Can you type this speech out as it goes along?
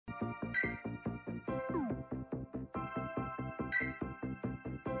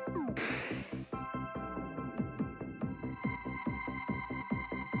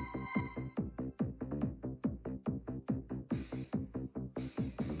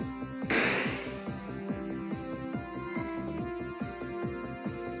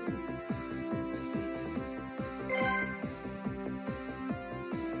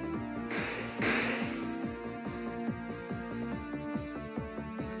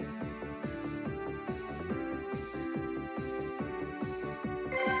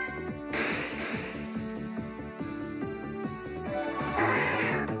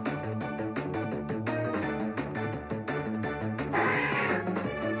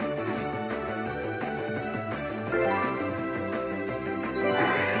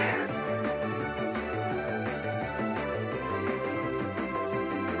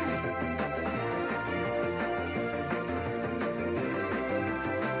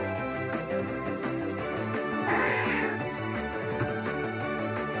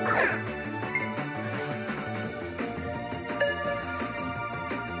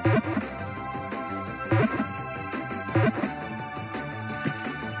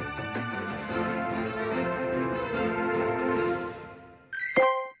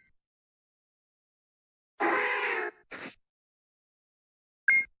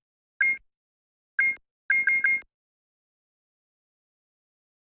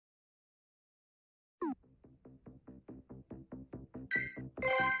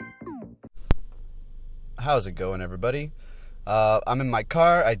How's it going, everybody? I'm in my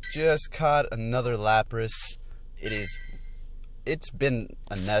car. I just caught another Lapras. It's been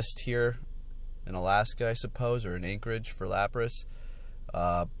a nest here in Alaska, I suppose, or in Anchorage for Lapras.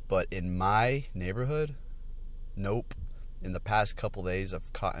 But in my neighborhood, nope. In the past couple days,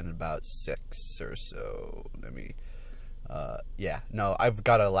 I've caught about 6 or so. I've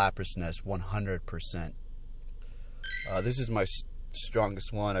got a Lapras NEST 100%. This is my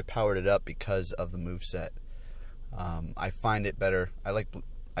strongest one. I powered it up because of the moveset. I find it better. I like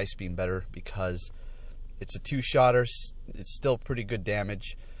Ice Beam better because it's a 2-shotter. It's still pretty good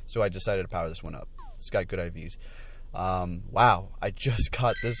damage, so I decided to power this one up. It's got good IVs. Wow, I just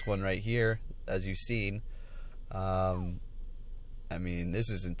caught this one right here, as you've seen. This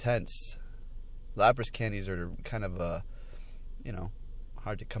is intense. Lapras candies are kind of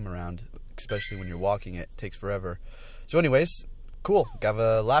hard to come around, especially when you're walking it. It takes forever. So anyways, cool. Got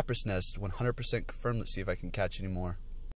a Lapras NEST 100% confirmed. Let's see if I can catch any more.